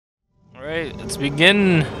Alright, let's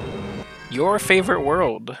begin your favorite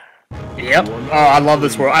world. Yep. Oh, I love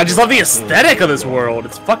this world. I just love the aesthetic of this world.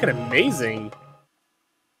 It's fucking amazing.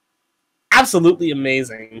 Absolutely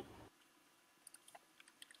amazing.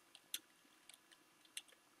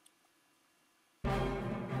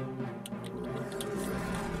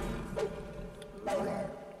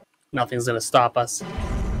 Nothing's gonna stop us.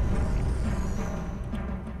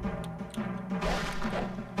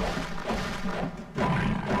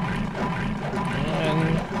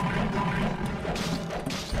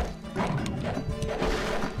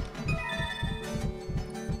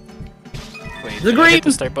 Wait, did I hit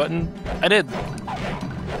the start button? I did.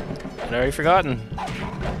 I'd already forgotten.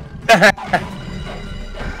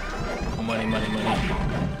 Oh, money, money, money.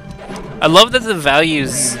 I love that the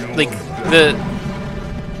values, like, the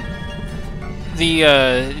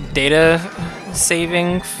data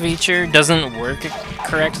saving feature doesn't work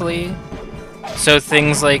correctly. So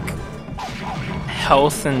things like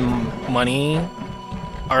health and money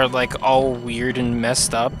are like all weird and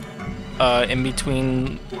messed up in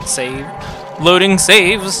between loading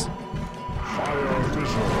saves.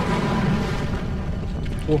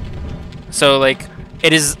 Cool. So like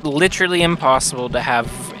it is literally impossible to have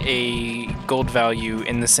a gold value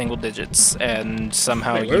in the single digits, and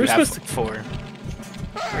somehow you have 4.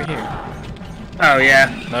 Right here. Oh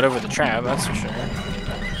yeah. Not over the trap, that's for sure.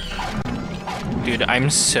 Dude, I'm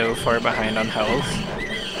so far behind on health.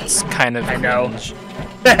 It's kind of cringe. I know.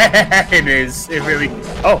 It is. It really.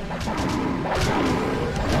 Oh.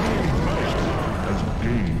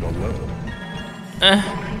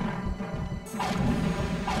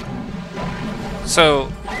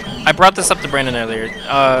 So, I brought this up to Brandon earlier.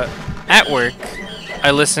 At work,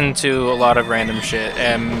 I listen to a lot of random shit,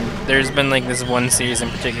 and there's been like this one series in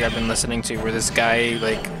particular I've been listening to where this guy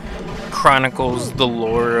like chronicles the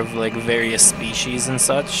lore of like various species and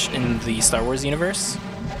such in the Star Wars universe.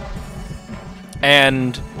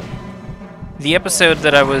 And the episode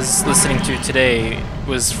that I was listening to today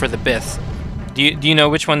was for the Abith. Do you know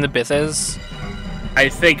which one the Abith is? I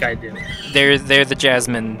think I do. They're the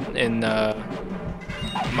Jasmine in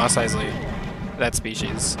Mos Eisley, that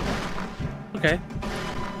species. Okay.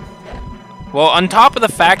 Well, on top of the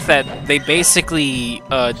fact that they basically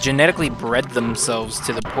genetically bred themselves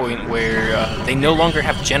to the point where they no longer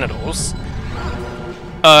have genitals.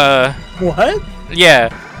 What? Yeah.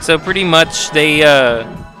 So pretty much they're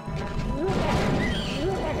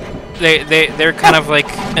kind of like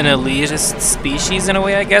an elitist species in a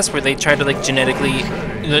way, I guess, where they try to like genetically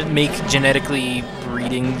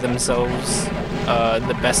breeding themselves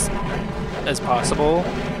the best as possible.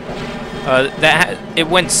 It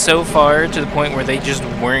went so far to the point where they just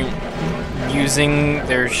weren't using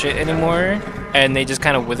their shit anymore, and they just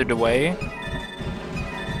kind of withered away.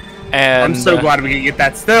 And I'm so glad we can get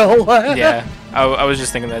that still. Yeah, I was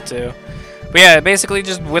just thinking that too. But yeah, it basically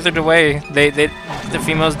just withered away. The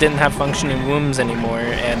females didn't have functioning wombs anymore,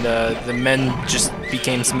 and the men just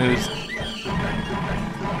became smooth.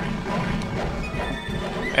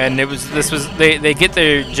 And they get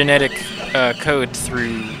their genetic code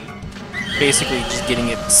through basically just getting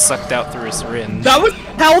it sucked out through a syringe. That was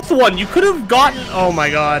health one. You could have gotten. Oh my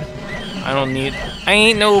god. I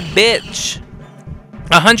ain't no bitch.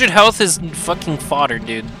 100 health is fucking fodder,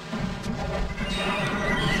 dude.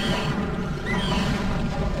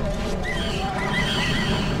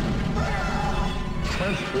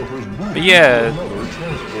 But yeah,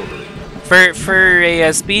 for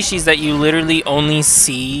a species that you literally only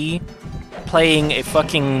see playing a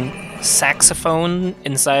fucking saxophone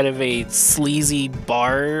inside of a sleazy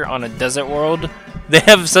bar on a desert world, they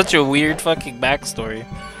have such a weird fucking backstory.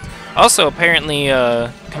 Also, apparently,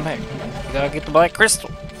 come back. You gotta get the black crystal.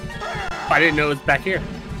 I didn't know it was back here.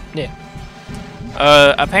 Yeah.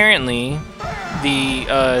 Apparently,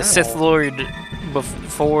 the Sith Lord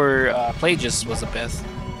before Plagueis was Abith.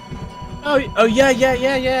 Oh yeah.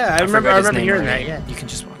 I remember hearing that. Yeah. You can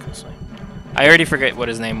just walk this way. I already forget what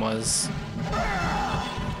his name was.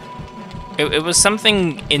 It was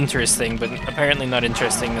something interesting, but apparently not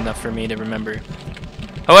interesting enough for me to remember.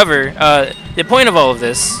 However, the point of all of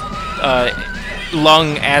this,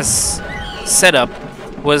 long as setup,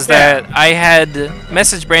 was that I had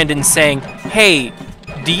messaged Brandon saying, "Hey,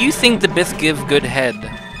 do you think the Abith give good head?"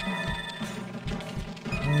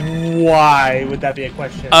 Why would that be a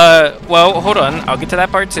question? Well, hold on. I'll get to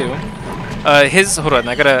that part too. Hold on.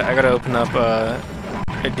 I gotta open up our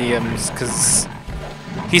DMs, because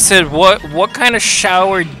he said, "What kind of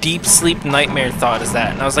shower, deep sleep, nightmare thought is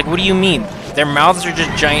that?" And I was like, "What do you mean? Their mouths are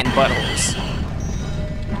just giant buttholes."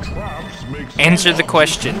 Answer the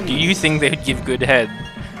question. Do you think they would give good head?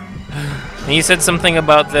 And he said something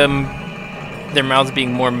about them their mouths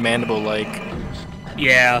being more mandible-like.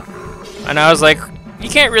 Yeah. And I was like, you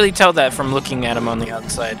can't really tell that from looking at them on the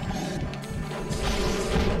outside.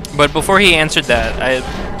 But before he answered that,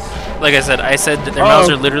 like I said that their mouths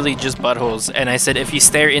are literally just buttholes. And I said, if you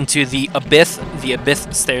stare into the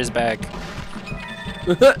Abith stares back.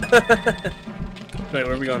 Wait,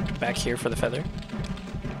 where are we going? Back here for the feather.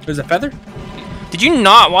 There's a feather? Did you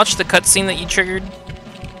not watch the cutscene that you triggered?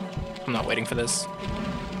 I'm not waiting for this.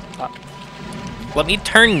 Let me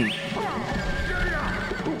turn.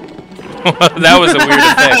 That was a weird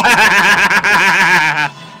effect.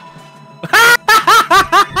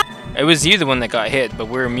 It was you the one that got hit, but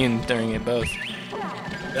we're immune during it both.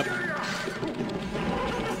 Yep.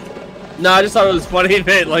 No, I just thought it was funny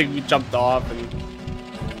that like we jumped off and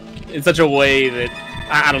in such a way that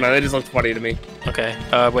I don't know, it just looked funny to me. Okay.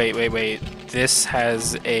 Wait. This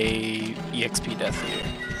has a EXP death here.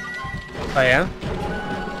 Oh yeah?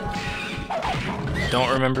 Don't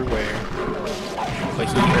remember where. But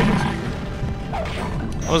here.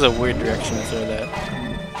 That was a weird direction to throw that.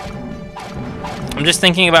 I'm just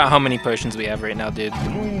thinking about how many potions we have right now, dude.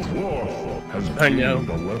 I know.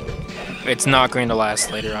 It's not going to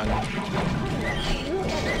last later on.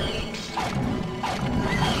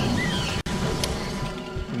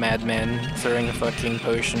 Madman throwing a fucking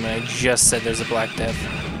potion when I just said there's a Black Death.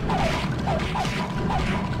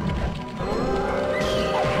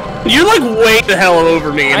 You're like way the hell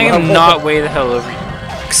over me. I am not way the hell over you.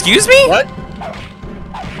 Excuse me? What?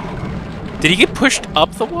 Did he get pushed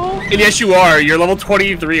up the wall? And yes, you are. You're level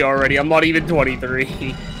 23 already. I'm not even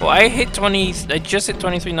 23. Well, I just hit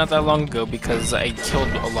 23 not that long ago because I killed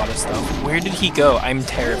a lot of stuff. Where did he go? I'm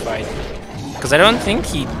terrified. Because I don't think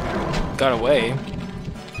he got away.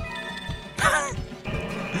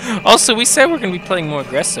 Also, we said we're going to be playing more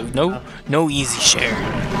aggressive. No easy share.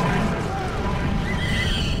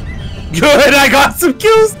 Good, I got some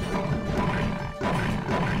kills!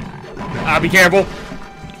 Be careful.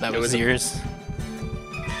 That was yours.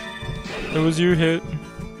 That was your hit.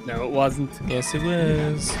 No, it wasn't. Yes, it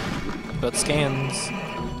was. But scans.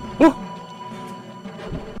 Woo.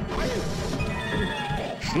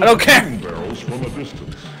 I don't care. Barrels from a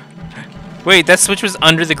distance. Wait, that switch was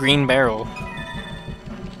under the green barrel.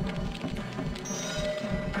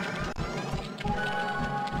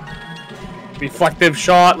 Reflective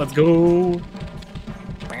shot, let's go.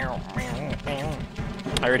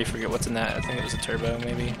 I already forget what's in that. I think it was a turbo,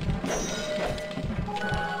 maybe.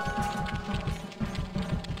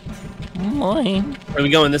 Mine. Are we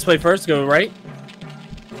going this way first? Go right?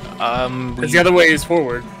 Because the other way is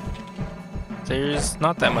forward. There's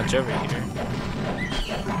not that much over here.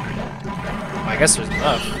 I guess there's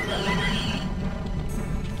enough.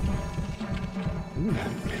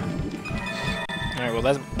 Alright, well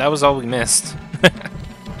that was all we missed.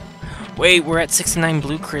 Wait, we're at 69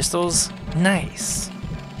 blue crystals? Nice.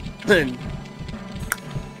 Nice.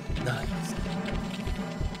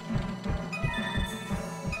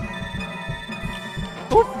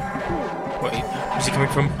 Ooh. Wait, where's he coming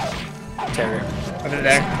from? Terror. Under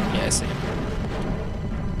there. Yeah, I see him.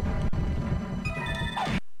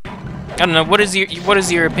 I don't know. What is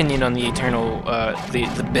your opinion on the eternal the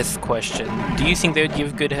Bith question? Do you think they would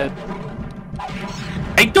give good head?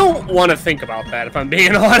 I don't want to think about that, if I'm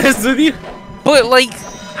being honest with you. But like,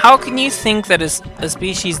 how can you think that a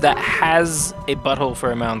species that has a butthole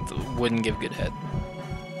for a mouth wouldn't give good head?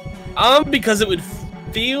 Because it would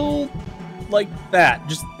feel like that,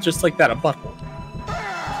 just like that, a butthole.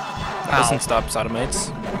 That doesn't stop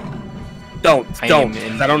sodomites. Don't. I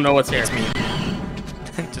don't know what's here. It's me.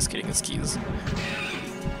 Just kidding, it's keys.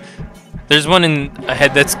 There's one in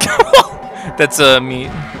ahead that's that's me.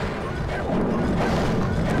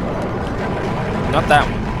 Not that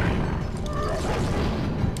one.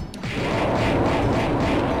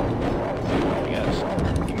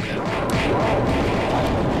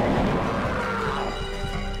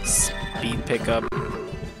 Speed pickup.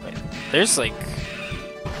 Wait, there's like,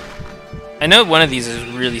 I know one of these is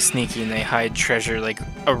really sneaky and they hide treasure like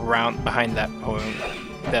around behind that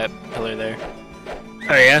pillar there.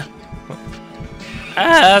 Oh yeah?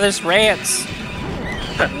 Ah, there's rats.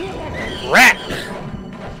 Rat!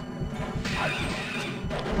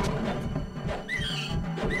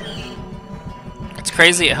 It's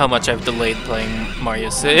crazy how much I've delayed playing Mario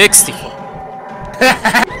 64.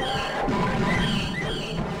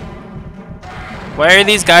 Why are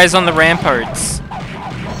these guys on the ramparts?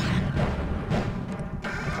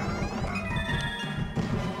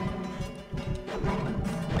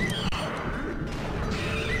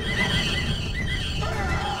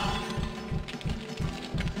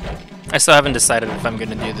 I still haven't decided if I'm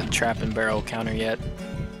gonna do the trap and barrel counter yet.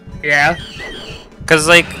 Yeah. Cause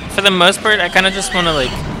like for the most part, I kind of just want to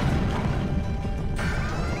like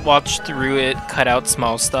watch through it, cut out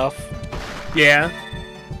small stuff. Yeah.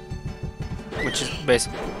 Which is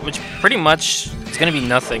which pretty much it's gonna be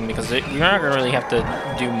nothing because you're not gonna really have to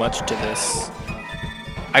do much to this.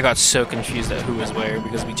 I got so confused at who was where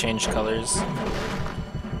because we changed colors.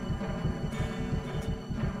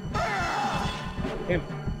 Him.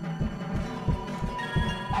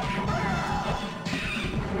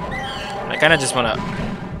 I kind of just want to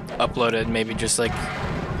upload it, maybe just like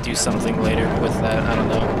do something later with that. I don't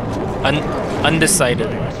know. Undecided.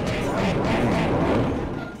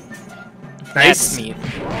 Nice. That's neat.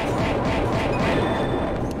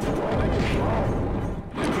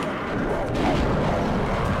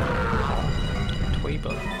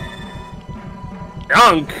 Toibo.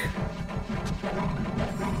 Dunk.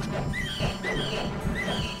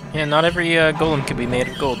 Yeah, not every golem could be made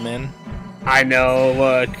of gold, man. I know.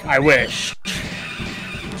 Look, I wish.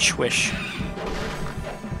 Swish.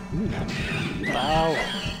 Wow.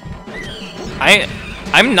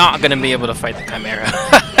 I'm not gonna be able to fight the Chimera.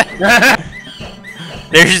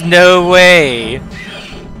 There's no way.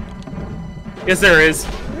 Yes, there is.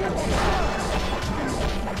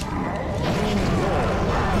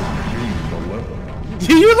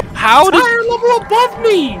 You're the entire level above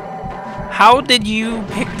me. How did you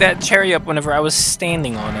pick that cherry up whenever I was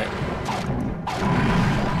standing on it?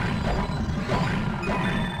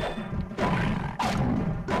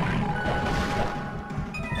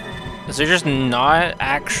 Is there just not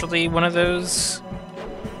actually one of those?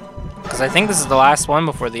 Because I think this is the last one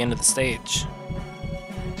before the end of the stage.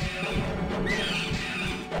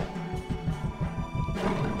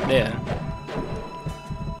 Yeah.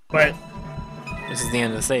 But This is the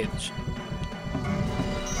end of the stage.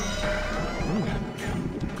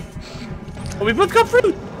 oh, we both got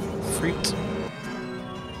fruit. Fruit.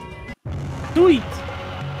 Sweet.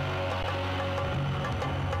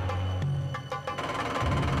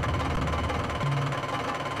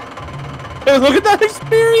 Hey, look at that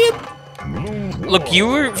experience. Look, you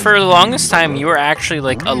were, for the longest time, you were actually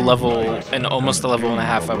like a level, and almost a level and a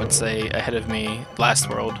half, I would say, ahead of me last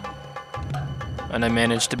world. And I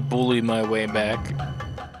managed to bully my way back.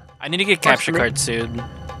 I need to get capture cards soon.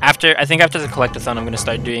 I think after the collectathon, I'm gonna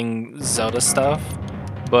start doing Zelda stuff.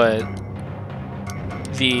 But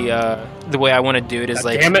the way I want to do it is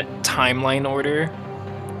like timeline order.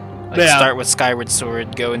 Like start with Skyward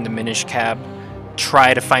Sword, go into Minish Cap,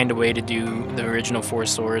 try to find a way to do the original 4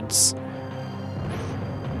 swords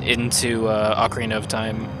into Ocarina of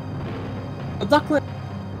Time. A ducklet.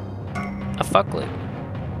 A fucklet.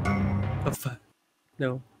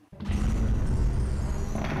 No.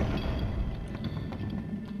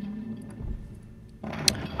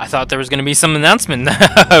 I thought there was going to be some announcement. Me too! You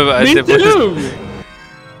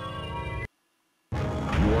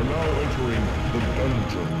are now entering the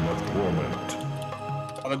Dungeon of Torment.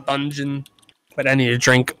 The dungeon. But I need a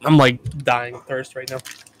drink. I'm like dying of thirst right now.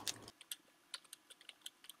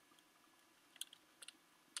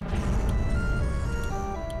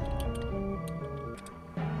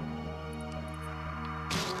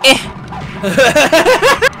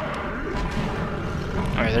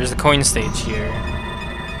 Alright, there's a coin stage here.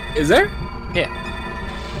 Is there? Yeah.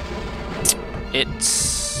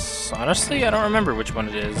 It's... honestly, I don't remember which one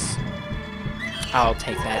it is. I'll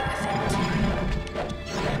take that, I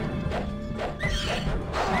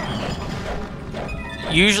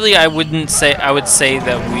think. Usually I would say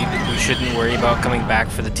that we shouldn't worry about coming back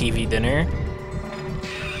for the TV dinner.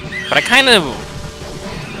 But I kind of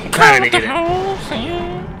Kinda get it.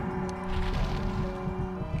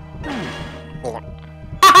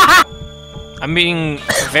 I'm being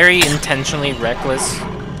very intentionally reckless.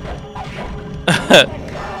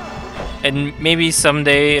 And maybe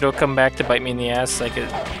someday it'll come back to bite me in the ass like it...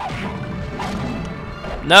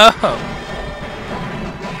 No!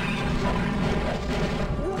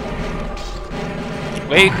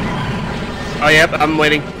 Wait. Oh, yep, I'm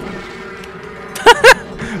waiting.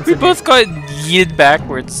 We both got yeeted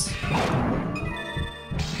backwards.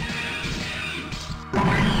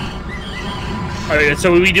 Alright,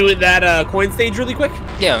 so we do it that coin stage really quick?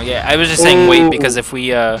 Yeah, yeah. I was just saying wait because if we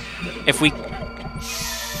had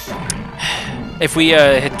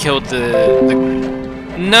killed the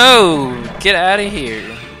no, get out of here.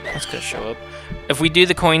 That's gonna show up. If we do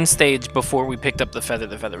the coin stage before we picked up the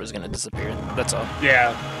feather was gonna disappear. That's all.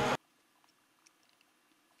 Yeah.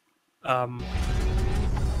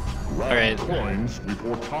 Alright. Coins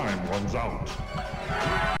before time runs out.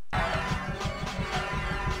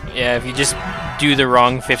 Yeah, if you just do the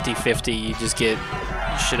wrong 50-50, you just get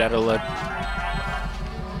shit out of luck.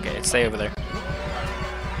 Okay, stay over there.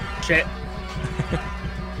 shit.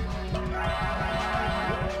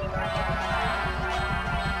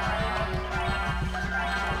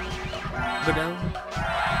 Go down.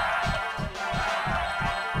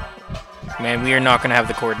 Man, we are not gonna have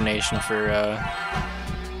the coordination for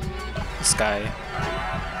Sky.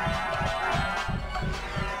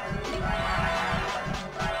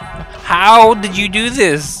 How did you do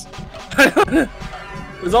this? It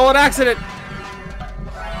was all an accident.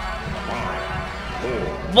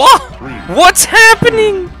 What? What's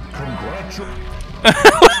happening?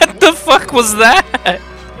 What the fuck was that?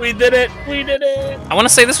 We did it. We did it. I want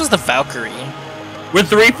to say this was the Valkyrie. We're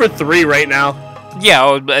 3 for 3 right now. Yeah,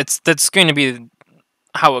 well, that's going to be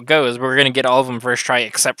how it goes. We're going to get all of them first try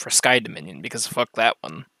except for Sky Dominion because fuck that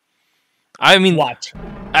one. I mean, Watch.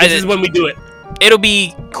 This is when we do it. It'll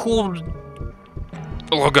be cool.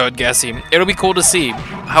 Oh god, gassy. It'll be cool to see.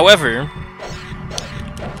 However,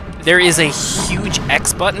 there is a huge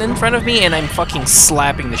X button in front of me, and I'm fucking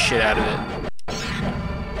slapping the shit out of it.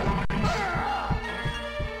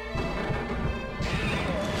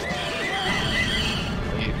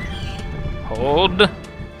 Wait. Hold.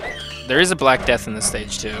 There is a Black Death in this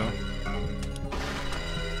stage, too.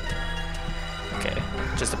 Okay.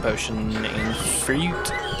 Just a potion and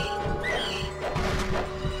fruit.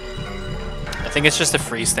 I think it's just a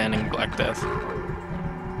freestanding Black Death.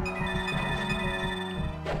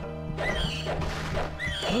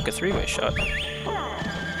 Look, a three-way shot.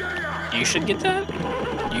 You should get that?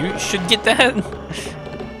 You should get that?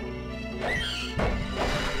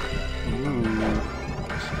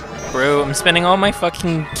 Ooh. Bro, I'm spending all my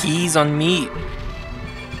fucking keys on meat.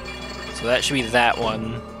 So that should be that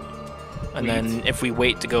one. And then if we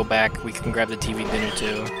wait to go back, we can grab the TV dinner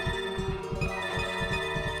too.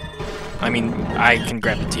 I mean, I can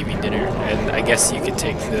grab the TV dinner, and I guess you could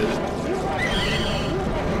take the...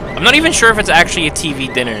 I'm not even sure if it's actually a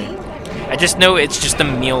TV dinner. I just know it's just a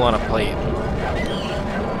meal on a plate.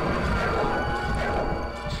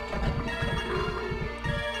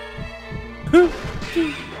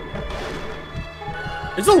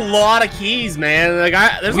 There's a lot of keys, man. Like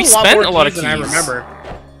there's We a lot spent more a lot of keys than I keys. remember.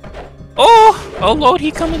 Oh! Oh, Lord,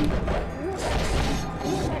 he coming.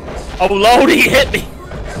 Oh, Lord, he hit me.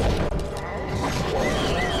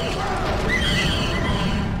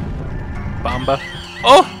 Bamba.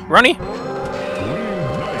 Oh! Runny! Has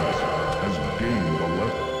gained a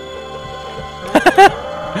level.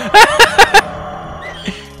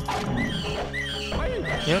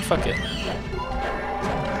 You know what? Fuck it.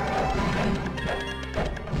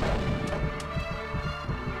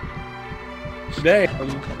 Today.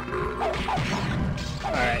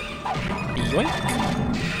 Alright. Yoink.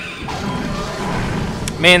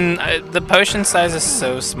 Man, the potion size is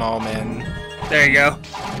so small, man. There you go.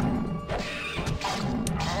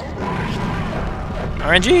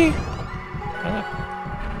 RNG!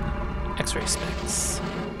 X-ray specs.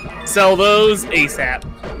 Sell those ASAP.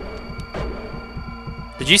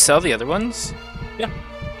 Did you sell the other ones? Yeah.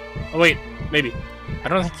 Oh, wait. Maybe. I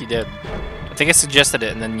don't think you did. I think I suggested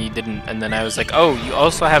it and then you didn't, and then I was like, oh, you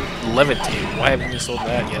also have Levitate. Why haven't you sold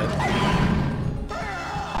that yet?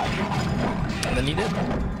 And then you did.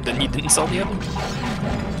 Then you didn't sell the other.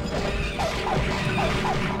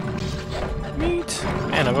 Neat.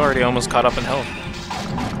 Man, I've already almost caught up in health.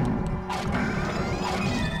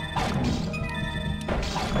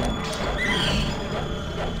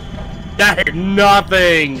 That is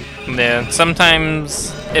nothing. Yeah,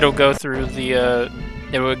 sometimes it'll go through the,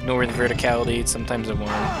 it'll ignore the verticality, sometimes it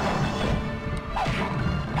won't.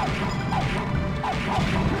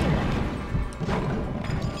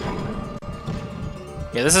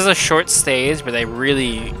 Yeah, this is a short stage, but they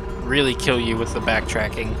really kill you with the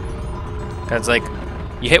backtracking. Cause like,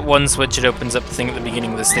 you hit one switch, it opens up the thing at the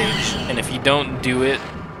beginning of the stage, and if you don't do it,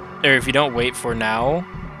 or if you don't wait for now,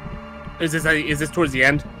 Is this towards the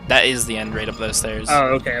end? that is the end right up those stairs.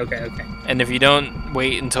 Oh, okay. And if you don't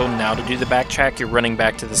wait until now to do the backtrack, you're running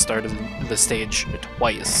back to the start of the stage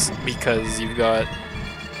twice, because you've got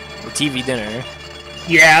the TV dinner,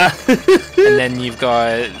 Yeah. and then you've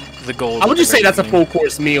got the gold. I would at the just say very that's a beginning. full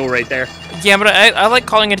course meal right there. Yeah, but I like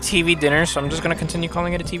calling it a TV dinner, so I'm just gonna continue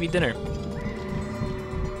calling it a TV dinner.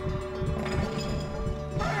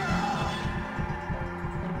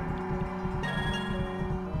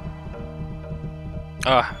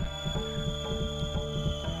 Ah,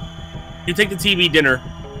 You take the TV dinner.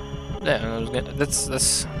 yeah, I was gonna,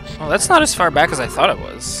 that's well, that's not as far back as I thought it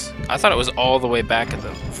was. I thought it was all the way back at the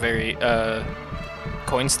very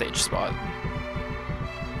coin stage spot.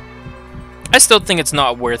 I still think it's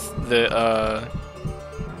not worth the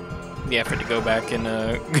effort to go back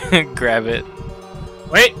and grab it.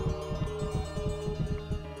 Wait.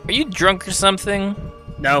 Are you drunk or something?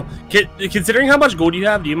 No. Considering how much gold you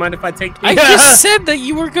have, do you mind if I take? I just said that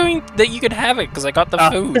you could have it because I got the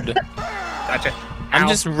food. Gotcha. I'm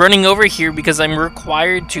just running over here because I'm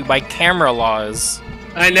required to by camera laws.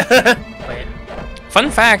 I know.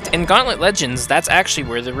 Fun fact: in Gauntlet Legends, that's actually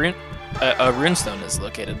where the runestone is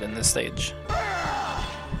located in this stage.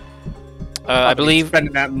 I believe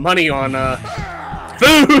spending that money on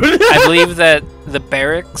food. I believe that the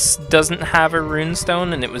barracks doesn't have a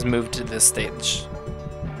runestone, and it was moved to this stage.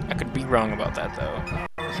 I could be wrong about that though.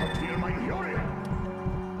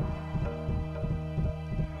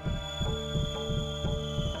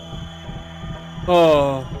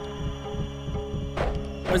 Oh.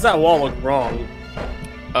 Why does that wall look wrong?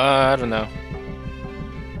 I don't know.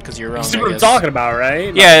 Because you're wrong. You see what I'm talking about,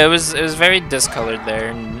 right? Yeah, it was very discolored there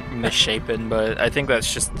and misshapen, but I think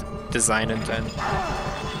that's just design intent.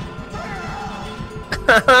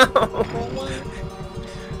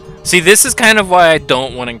 See, this is kind of why I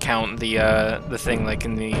don't want to count the thing like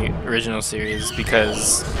in the original series,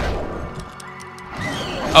 because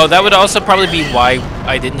oh, that would also probably be why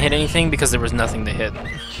I didn't hit anything, because there was nothing to hit.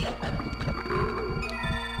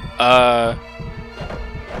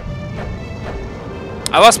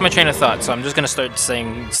 I lost my train of thought, so I'm just gonna start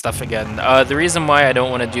saying stuff again. The reason why I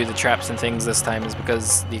don't want to do the traps and things this time is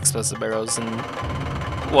because the explosive arrows, and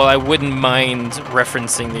well, I wouldn't mind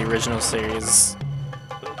referencing the original series.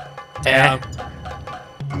 Yeah.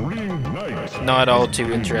 Not all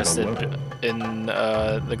too interested in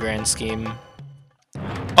the grand scheme.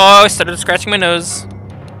 Oh, I started scratching my nose.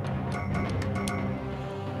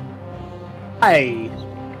 Hi.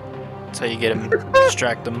 That's how you get him,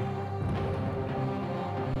 distract him.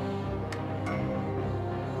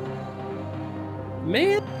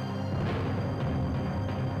 Man.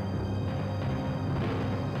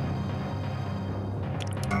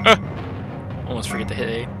 Almost forget to hit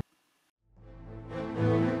A.